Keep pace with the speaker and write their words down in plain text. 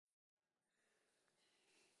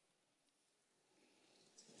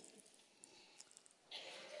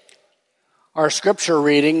Our scripture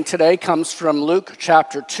reading today comes from Luke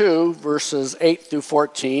chapter 2, verses 8 through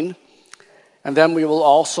 14. And then we will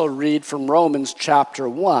also read from Romans chapter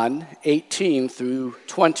 1, 18 through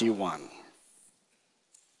 21.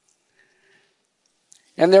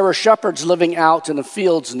 And there were shepherds living out in the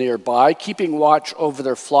fields nearby, keeping watch over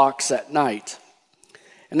their flocks at night.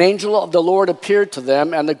 An angel of the Lord appeared to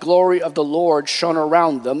them, and the glory of the Lord shone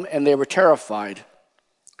around them, and they were terrified.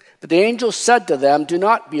 But the angel said to them, "Do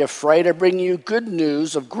not be afraid. I bring you good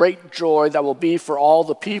news of great joy that will be for all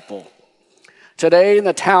the people. Today in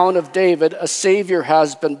the town of David, a Savior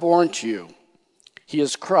has been born to you. He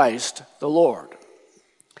is Christ the Lord.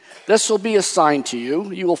 This will be a sign to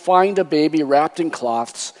you. You will find a baby wrapped in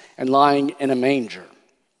cloths and lying in a manger."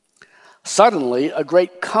 Suddenly, a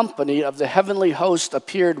great company of the heavenly host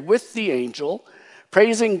appeared with the angel,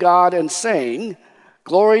 praising God and saying,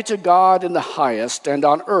 "Glory to God in the highest, and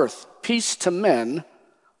on earth peace to men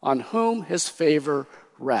on whom his favor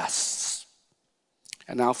rests."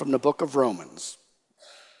 And now from the book of Romans.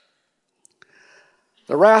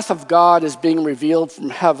 The wrath of God is being revealed from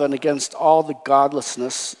heaven against all the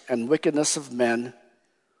godlessness and wickedness of men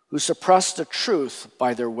who suppress the truth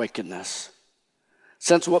by their wickedness.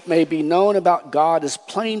 Since what may be known about God is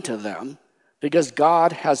plain to them, because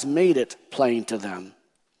God has made it plain to them.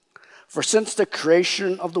 For since the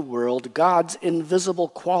creation of the world, God's invisible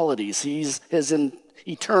qualities, his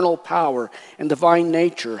eternal power and divine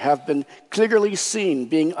nature have been clearly seen,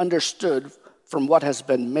 being understood from what has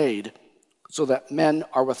been made, so that men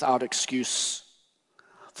are without excuse.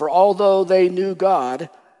 For although they knew God,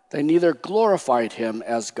 they neither glorified him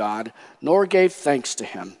as God nor gave thanks to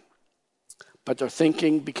him. But their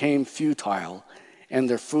thinking became futile, and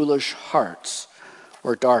their foolish hearts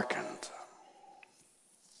were darkened.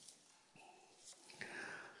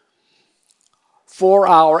 For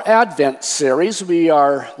our Advent series, we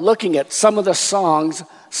are looking at some of the songs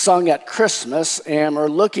sung at Christmas, and we're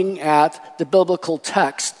looking at the biblical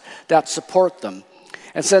text that support them.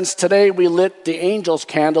 And since today we lit the angel's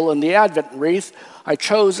candle in the Advent wreath, I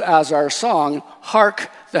chose as our song,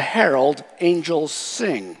 "Hark the Herald Angels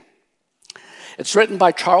Sing." It's written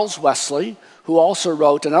by Charles Wesley, who also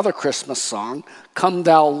wrote another Christmas song, "Come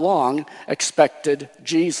Thou Long Expected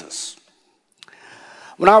Jesus."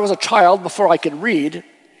 When I was a child, before I could read,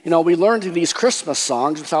 we learned these Christmas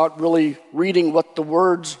songs without really reading what the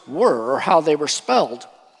words were or how they were spelled.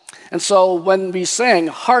 And so when we sang,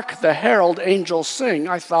 "Hark the Herald Angels Sing,"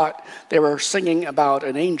 I thought they were singing about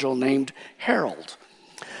an angel named Harold.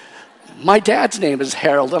 My dad's name is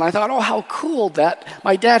Harold, and I thought, oh, how cool that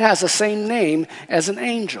my dad has the same name as an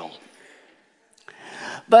angel.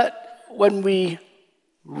 But when we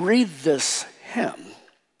read this hymn,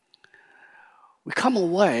 we come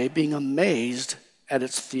away being amazed at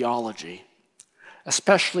its theology,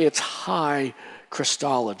 especially its high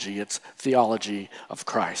Christology, its theology of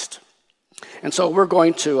Christ. And so we're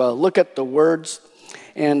going to look at the words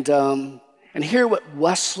and hear what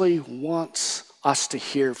Wesley wants us to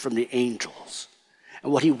hear from the angels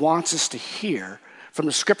and what he wants us to hear from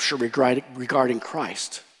the scripture regarding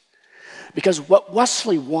Christ. Because what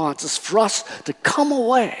Wesley wants is for us to come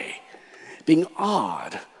away being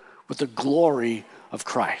awed with the glory of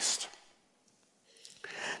Christ.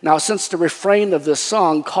 Now, since the refrain of this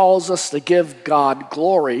song calls us to give God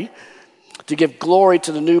glory, to give glory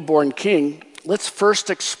to the newborn King, let's first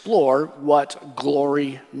explore what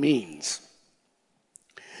glory means.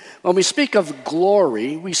 When we speak of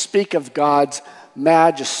glory, we speak of God's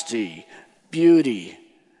majesty, beauty,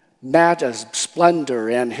 splendor,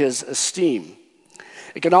 and his esteem.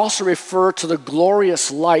 It can also refer to the glorious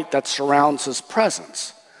light that surrounds his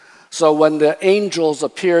presence. So when the angels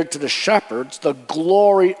appeared to the shepherds, the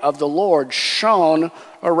glory of the Lord shone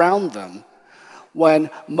around them. When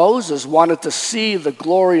Moses wanted to see the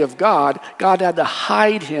glory of God, God had to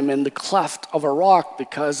hide him in the cleft of a rock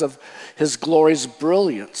because of his glory's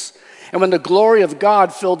brilliance. And when the glory of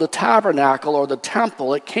God filled the tabernacle or the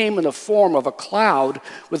temple, it came in the form of a cloud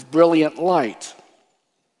with brilliant light.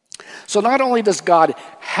 So not only does God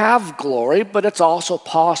have glory, but it's also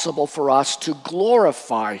possible for us to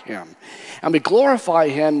glorify him. And we glorify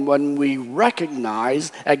him when we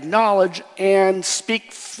recognize, acknowledge, and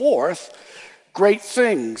speak forth great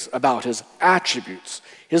things about his attributes,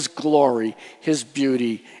 his glory, his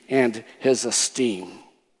beauty, and his esteem.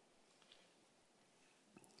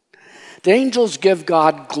 The angels give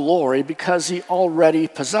God glory because he already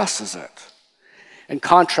possesses it, in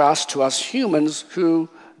contrast to us humans who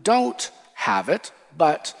don't have it,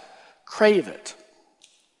 but crave it.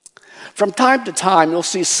 From time to time, you'll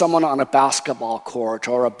see someone on a basketball court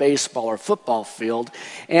or a baseball or football field,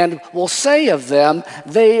 and we'll say of them,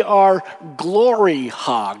 they are glory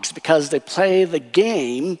hogs because they play the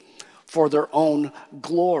game for their own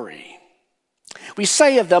glory. We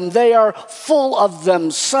say of them, they are full of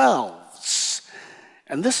themselves.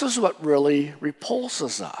 And this is what really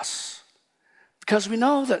repulses us, because we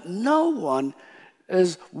know that no one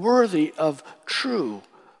is worthy of true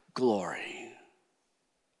glory.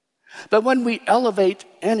 But when we elevate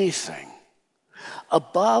anything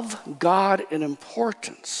above God in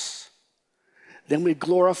importance, then we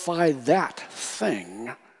glorify that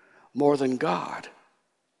thing more than God.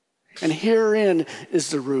 And herein is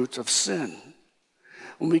the root of sin.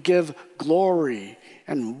 When we give glory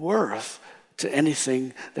and worth to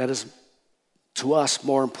anything that is to us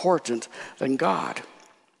more important than God.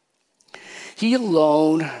 He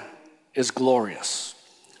alone is glorious,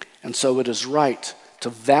 and so it is right to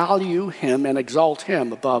value him and exalt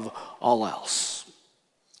him above all else.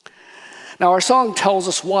 Now, our song tells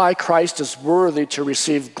us why Christ is worthy to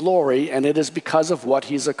receive glory, and it is because of what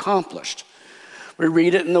he's accomplished. We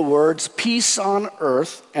read it in the words, "Peace on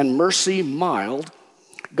earth and mercy mild,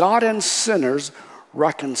 God and sinners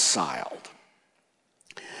reconciled."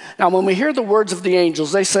 Now, when we hear the words of the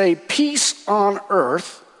angels, they say, "Peace on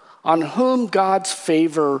earth, on whom God's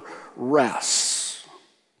favor rests."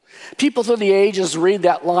 People through the ages read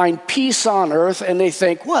that line, "peace on earth," and they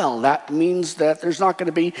think, well, that means that there's not going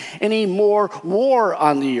to be any more war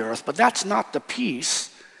on the earth. But that's not the peace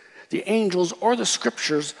the angels or the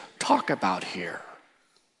scriptures talk about here.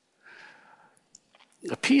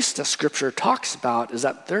 The peace that scripture talks about is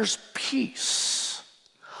that there's peace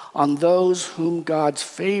on those whom God's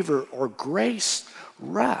favor or grace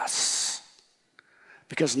rests.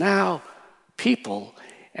 Because now people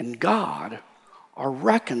and God are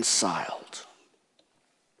reconciled.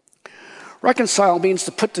 Reconcile means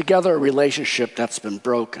to put together a relationship that's been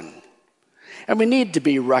broken. And we need to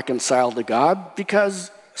be reconciled to God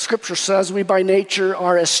because Scripture says we by nature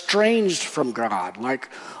are estranged from God, like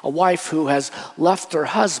a wife who has left her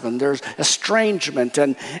husband. There's estrangement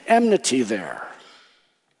and enmity there.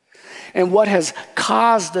 And what has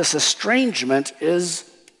caused this estrangement is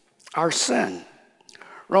our sin.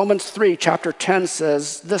 Romans 3, chapter 10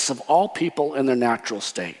 says this of all people in their natural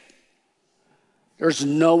state. There's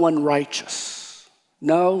no one righteous.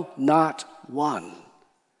 No, not one.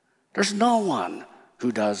 There's no one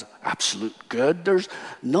who does absolute good. There's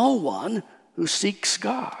no one who seeks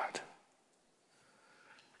God.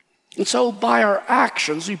 And so by our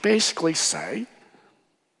actions, we basically say,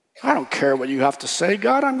 I don't care what you have to say,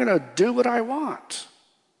 God, I'm going to do what I want.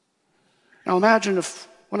 Now imagine if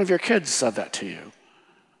one of your kids said that to you.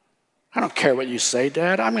 I don't care what you say,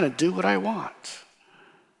 Dad, I'm going to do what I want.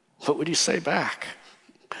 What would you say back?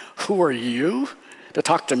 Who are you to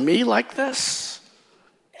talk to me like this?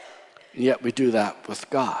 And yet we do that with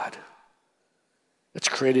God. It's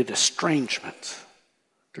created estrangement.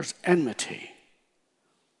 There's enmity.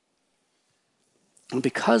 And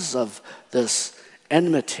because of this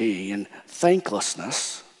enmity and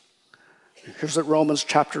thanklessness, here's what Romans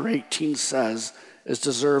chapter 18 says is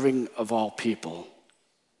deserving of all people.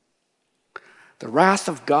 The wrath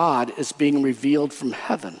of God is being revealed from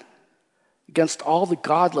heaven against all the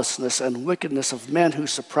godlessness and wickedness of men who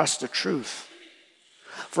suppress the truth.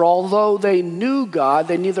 For although they knew God,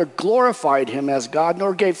 they neither glorified him as God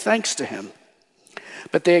nor gave thanks to him.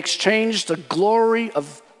 But they exchanged the glory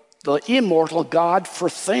of the immortal God for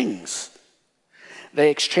things. They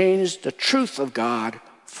exchanged the truth of God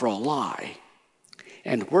for a lie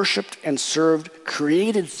and worshiped and served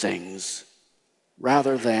created things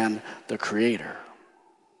rather than the Creator.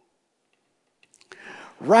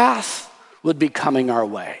 Wrath would be coming our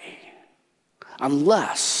way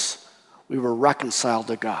unless we were reconciled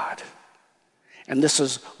to God. And this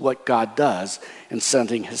is what God does in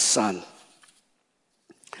sending his Son.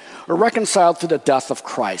 We're reconciled through the death of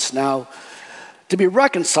Christ. Now, to be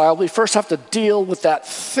reconciled, we first have to deal with that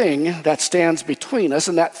thing that stands between us,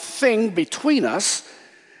 and that thing between us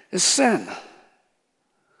is sin.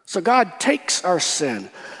 So God takes our sin,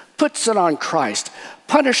 puts it on Christ,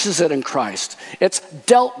 punishes it in Christ. It's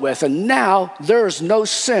dealt with, and now there is no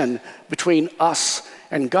sin between us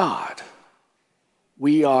and God.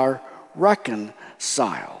 We are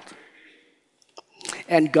reconciled.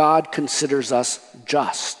 And God considers us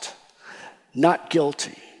just, not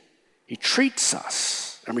guilty. He treats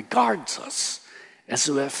us and regards us as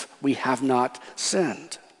if we have not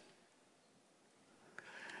sinned.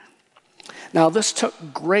 Now, this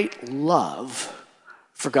took great love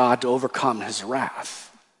for God to overcome his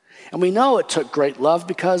wrath. And we know it took great love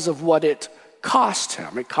because of what it cost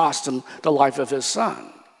him. It cost him the life of his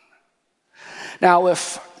son. Now,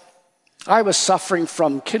 if I was suffering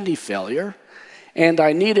from kidney failure and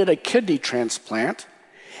I needed a kidney transplant,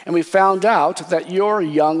 and we found out that your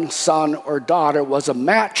young son or daughter was a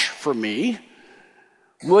match for me,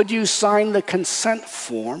 would you sign the consent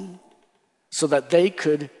form so that they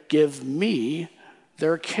could give me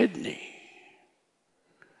their kidney?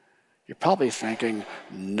 You're probably thinking,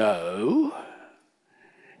 no,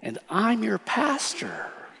 and I'm your pastor.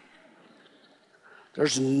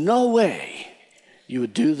 There's no way you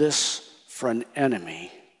would do this for an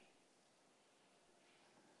enemy.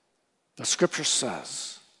 The scripture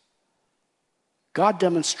says, God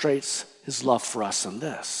demonstrates his love for us in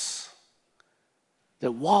this,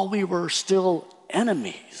 that while we were still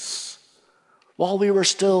enemies, while we were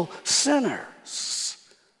still sinners,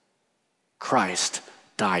 Christ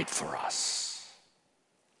died for us.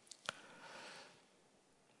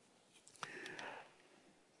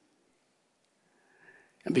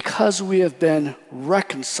 And because we have been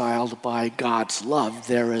reconciled by God's love,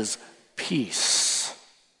 there is peace.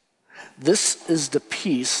 This is the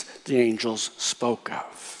peace the angels spoke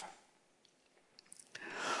of.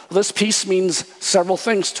 This peace means several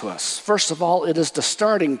things to us. First of all, it is the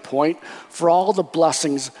starting point for all the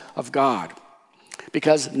blessings of God.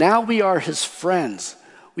 Because now we are his friends.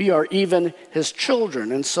 We are even his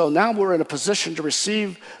children. And so now we're in a position to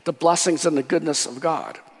receive the blessings and the goodness of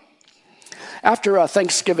God. After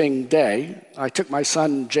Thanksgiving Day, I took my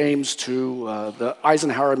son James to the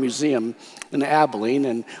Eisenhower Museum in Abilene,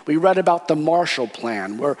 and we read about the Marshall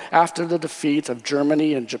Plan, where after the defeat of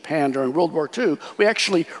Germany and Japan during World War II, we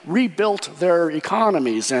actually rebuilt their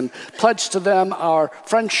economies and pledged to them our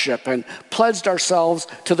friendship and pledged ourselves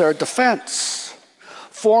to their defense.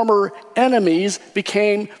 Former enemies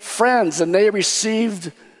became friends, and they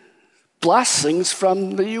received blessings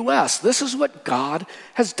from the U.S. This is what God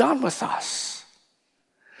has done with us.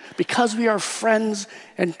 Because we are friends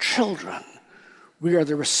and children, we are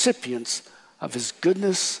the recipients of his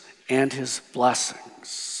goodness and his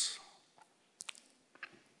blessings.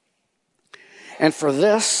 And for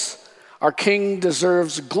this, our King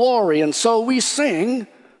deserves glory, and so we sing,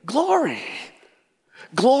 glory.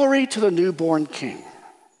 Glory to the newborn King.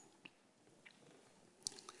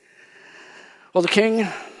 Well, the King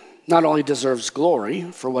not only deserves glory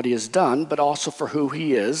for what he has done, but also for who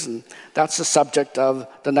he is, and that's the subject of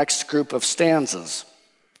the next group of stanzas.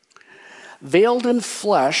 Veiled in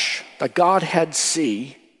flesh, the Godhead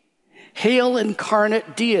see, hail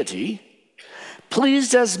incarnate deity,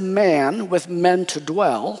 pleased as man with men to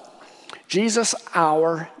dwell, Jesus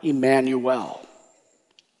our Emmanuel.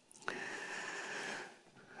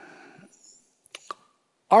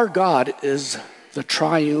 Our God is the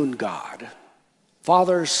triune God,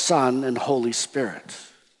 Father, Son, and Holy Spirit.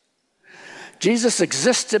 Jesus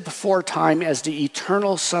existed before time as the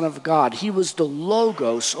eternal Son of God. He was the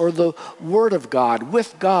Logos, or the Word of God,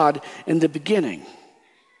 with God in the beginning.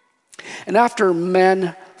 And after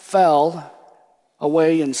men fell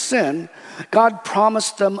away in sin, God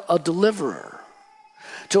promised them a deliverer.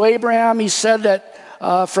 To Abraham, he said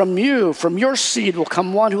that from your seed will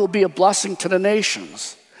come one who will be a blessing to the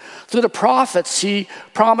nations. Through the prophets, he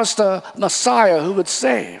promised a Messiah who would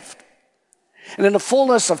save. And in the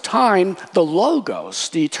fullness of time, the Logos,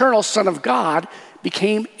 the eternal Son of God,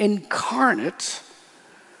 became incarnate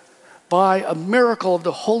by a miracle of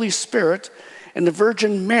the Holy Spirit and the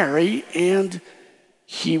Virgin Mary, and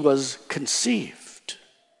he was conceived.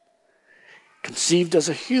 Conceived as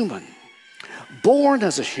a human, born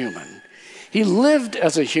as a human. He lived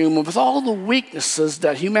as a human with all the weaknesses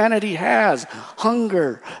that humanity has,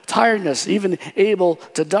 hunger, tiredness, even able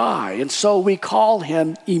to die. And so we call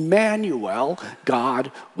him Emmanuel,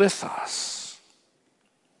 God with us.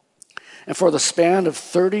 And for the span of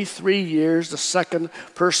 33 years, the second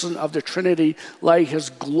person of the Trinity laid his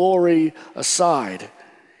glory aside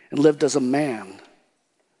and lived as a man.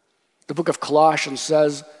 The book of Colossians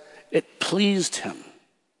says it pleased him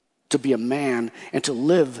to be a man and to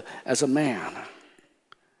live as a man.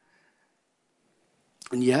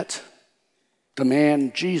 And yet, the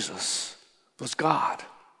man Jesus was God,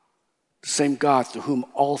 the same God through whom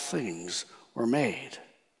all things were made.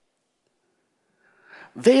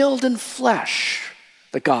 Veiled in flesh,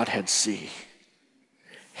 the Godhead see.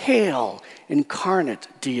 Hail, incarnate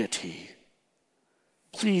deity,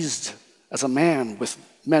 pleased as a man with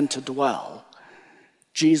men to dwell,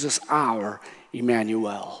 Jesus our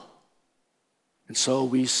Emmanuel. And so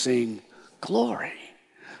we sing glory,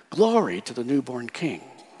 glory to the newborn King.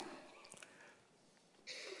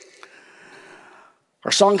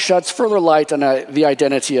 Our song sheds further light on the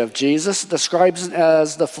identity of Jesus. It describes it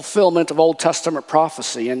as the fulfillment of Old Testament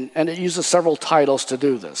prophecy, and it uses several titles to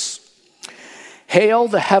do this. Hail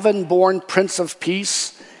the heaven-born Prince of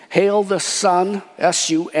Peace. Hail the Son,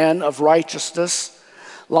 S-U-N, of righteousness.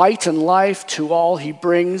 Light and life to all he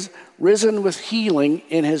brings, risen with healing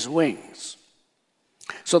in his wings.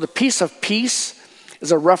 So the peace of peace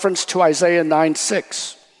is a reference to Isaiah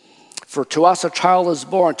 9:6. For to us a child is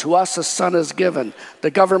born, to us a son is given.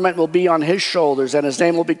 The government will be on his shoulders, and his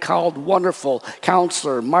name will be called Wonderful,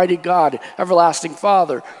 Counselor, Mighty God, Everlasting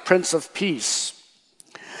Father, Prince of Peace.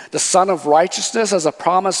 The Son of Righteousness is a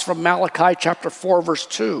promise from Malachi chapter 4, verse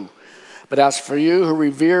 2. But as for you who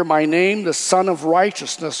revere my name, the Son of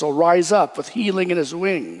Righteousness will rise up with healing in his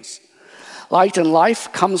wings. Light and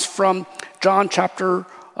life comes from John chapter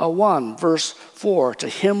 1, verse 4.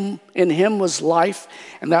 In him was life,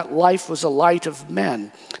 and that life was the light of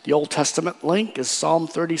men. The Old Testament link is Psalm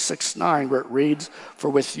 36:9, where it reads, For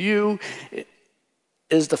with you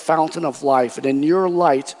is the fountain of life, and in your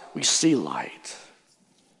light we see light.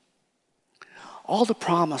 All the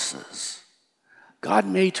promises God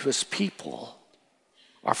made to his people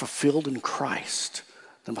are fulfilled in Christ,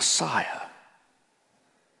 the Messiah.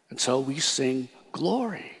 And so we sing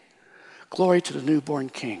glory. Glory to the newborn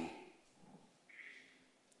King.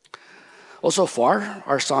 Well, so far,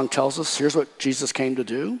 our song tells us here's what Jesus came to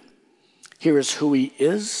do. Here is who he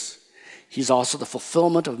is. He's also the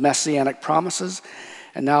fulfillment of messianic promises.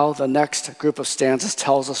 And now the next group of stanzas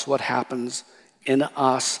tells us what happens in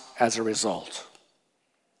us as a result.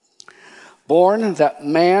 Born that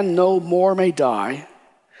man no more may die,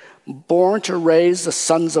 born to raise the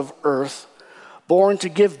sons of earth, born to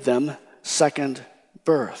give them second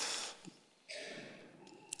birth.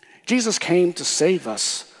 Jesus came to save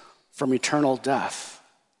us from eternal death,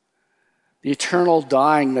 the eternal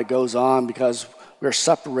dying that goes on because we're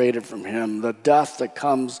separated from him, the death that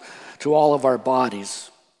comes to all of our bodies.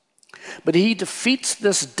 But he defeats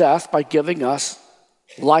this death by giving us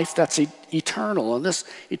life that's eternal, and this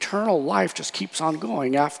eternal life just keeps on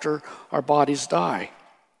going after our bodies die.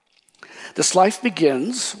 This life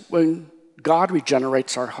begins when God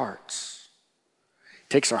regenerates our hearts. He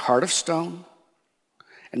takes our heart of stone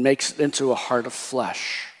and makes it into a heart of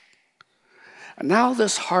flesh. And now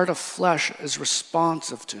this heart of flesh is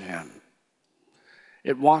responsive to him.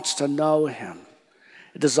 It wants to know him.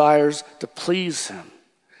 It desires to please him.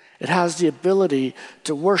 It has the ability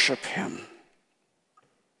to worship him.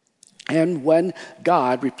 And when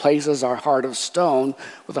God replaces our heart of stone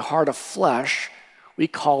with a heart of flesh, we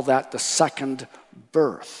call that the second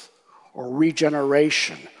birth, or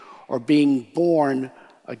regeneration, or being born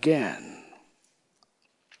again.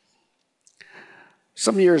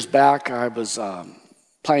 Some years back, I was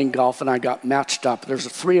playing golf and I got matched up. There's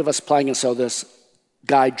 3 of us playing, and so this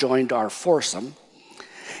guy joined our foursome.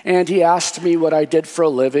 And he asked me what I did for a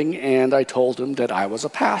living, and I told him that I was a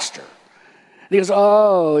pastor. And he goes,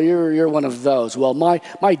 oh, you're one of those. Well,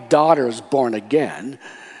 my daughter is born again.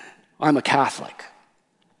 I'm a Catholic.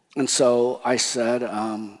 And so I said,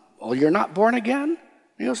 well, you're not born again?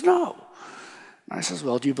 He goes, no. And I says,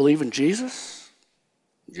 well, do you believe in Jesus?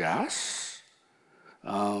 Yes.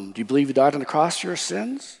 Do you believe he died on the cross for your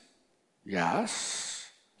sins? Yes.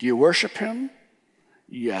 Do you worship him?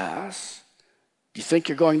 Yes. Do you think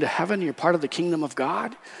you're going to heaven? You're part of the kingdom of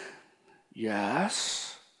God? Yes.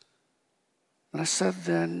 And I said,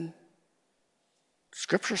 then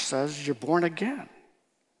Scripture says you're born again.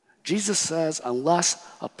 Jesus says unless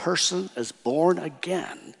a person is born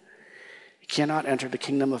again, he cannot enter the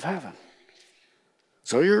kingdom of heaven.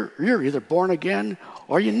 So you're either born again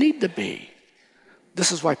or you need to be.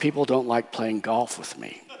 This is why people don't like playing golf with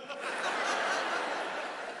me.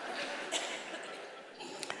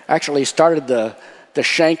 Actually started to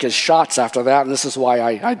shank his shots after that, and this is why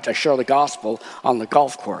I share the gospel on the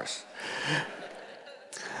golf course.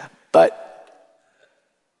 But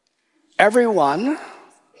everyone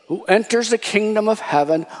who enters the kingdom of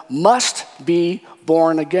heaven must be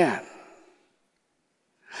born again.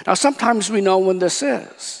 Now, sometimes we know when this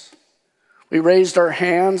is. We raised our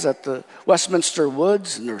hands at the Westminster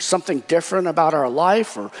Woods, and there's something different about our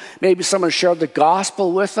life, or maybe someone shared the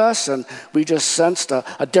gospel with us, and we just sensed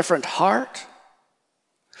a different heart.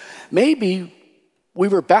 Maybe we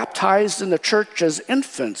were baptized in the church as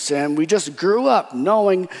infants, and we just grew up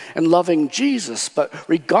knowing and loving Jesus. But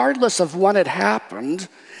regardless of when it happened,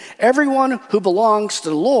 everyone who belongs to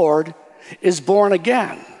the Lord is born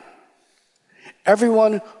again.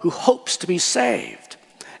 Everyone who hopes to be saved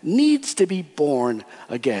needs to be born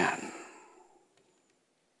again.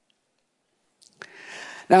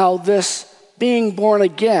 Now, this being born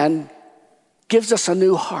again gives us a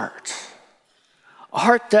new heart. A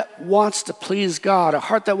heart that wants to please God, a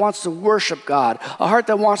heart that wants to worship God, a heart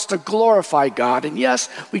that wants to glorify God. And yes,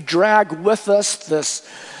 we drag with us this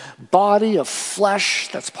body of flesh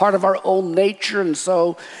that's part of our own nature. And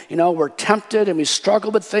so, we're tempted and we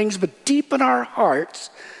struggle with things, but deep in our hearts,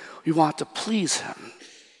 we want to please him.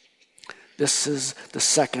 This is the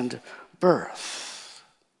second birth.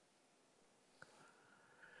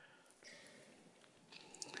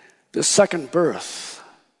 The second birth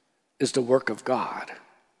is the work of God.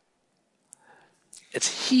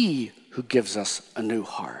 It's he who gives us a new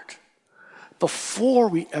heart before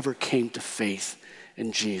we ever came to faith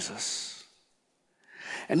in Jesus.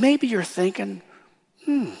 And maybe you're thinking,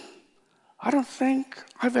 I don't think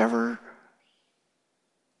I've ever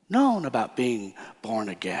known about being born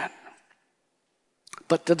again.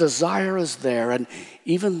 But the desire is there, and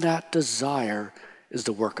even that desire is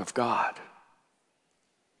the work of God.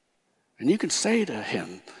 And you can say to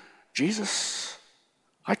him, Jesus,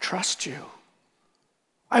 I trust you.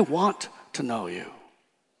 I want to know you.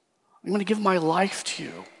 I'm going to give my life to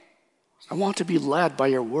you. I want to be led by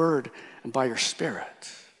your word and by your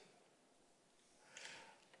spirit.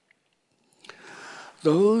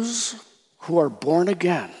 Those who are born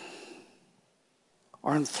again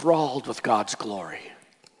are enthralled with God's glory.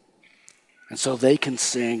 And so they can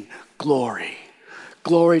sing, glory,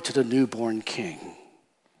 glory to the newborn King.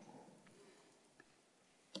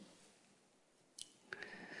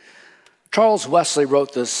 Charles Wesley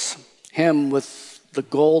wrote this hymn with the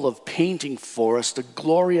goal of painting for us the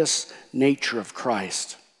glorious nature of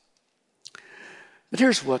Christ. But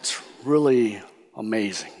here's what's really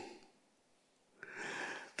amazing.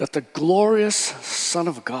 That the glorious Son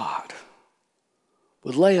of God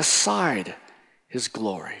would lay aside his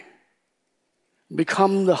glory and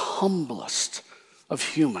become the humblest of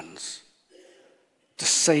humans to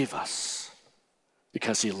save us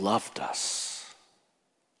because he loved us.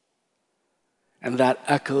 And that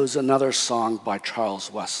echoes another song by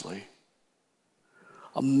Charles Wesley.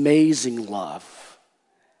 Amazing love,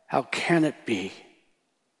 how can it be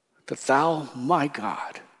that thou, my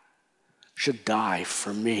God, should die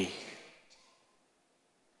for me?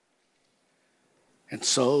 And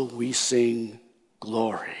so we sing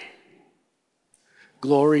glory.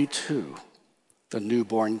 Glory to the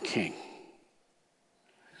newborn King.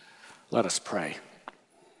 Let us pray.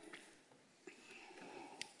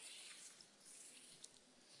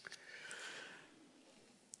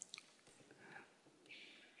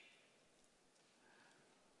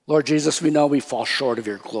 Lord Jesus, we know we fall short of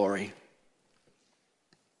your glory.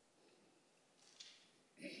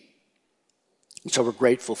 And so we're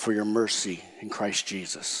grateful for your mercy in Christ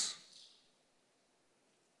Jesus.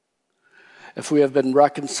 If we have been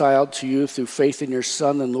reconciled to you through faith in your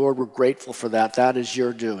Son, then Lord, we're grateful for that. That is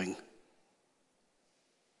your doing.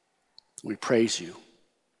 We praise you.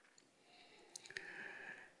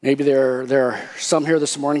 Maybe there are some here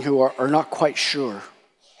this morning who are not quite sure.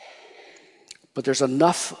 But there's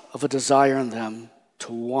enough of a desire in them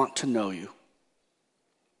to want to know you.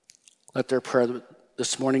 Let their prayer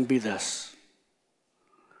this morning be this.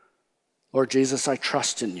 Lord Jesus, I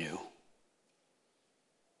trust in you.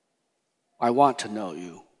 I want to know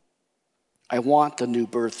you. I want the new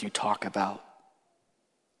birth you talk about.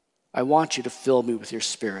 I want you to fill me with your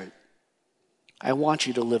spirit. I want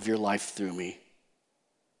you to live your life through me.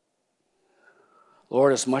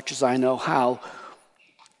 Lord, as much as I know how,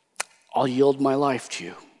 I'll yield my life to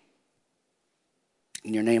you.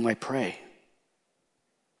 In your name I pray.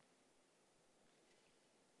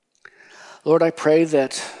 Lord, I pray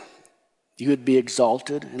that you would be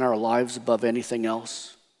exalted in our lives above anything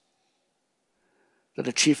else. That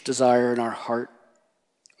a chief desire in our heart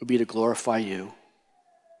would be to glorify you.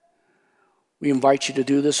 We invite you to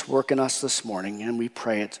do this work in us this morning, and we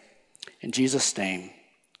pray it in Jesus' name.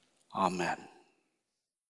 Amen.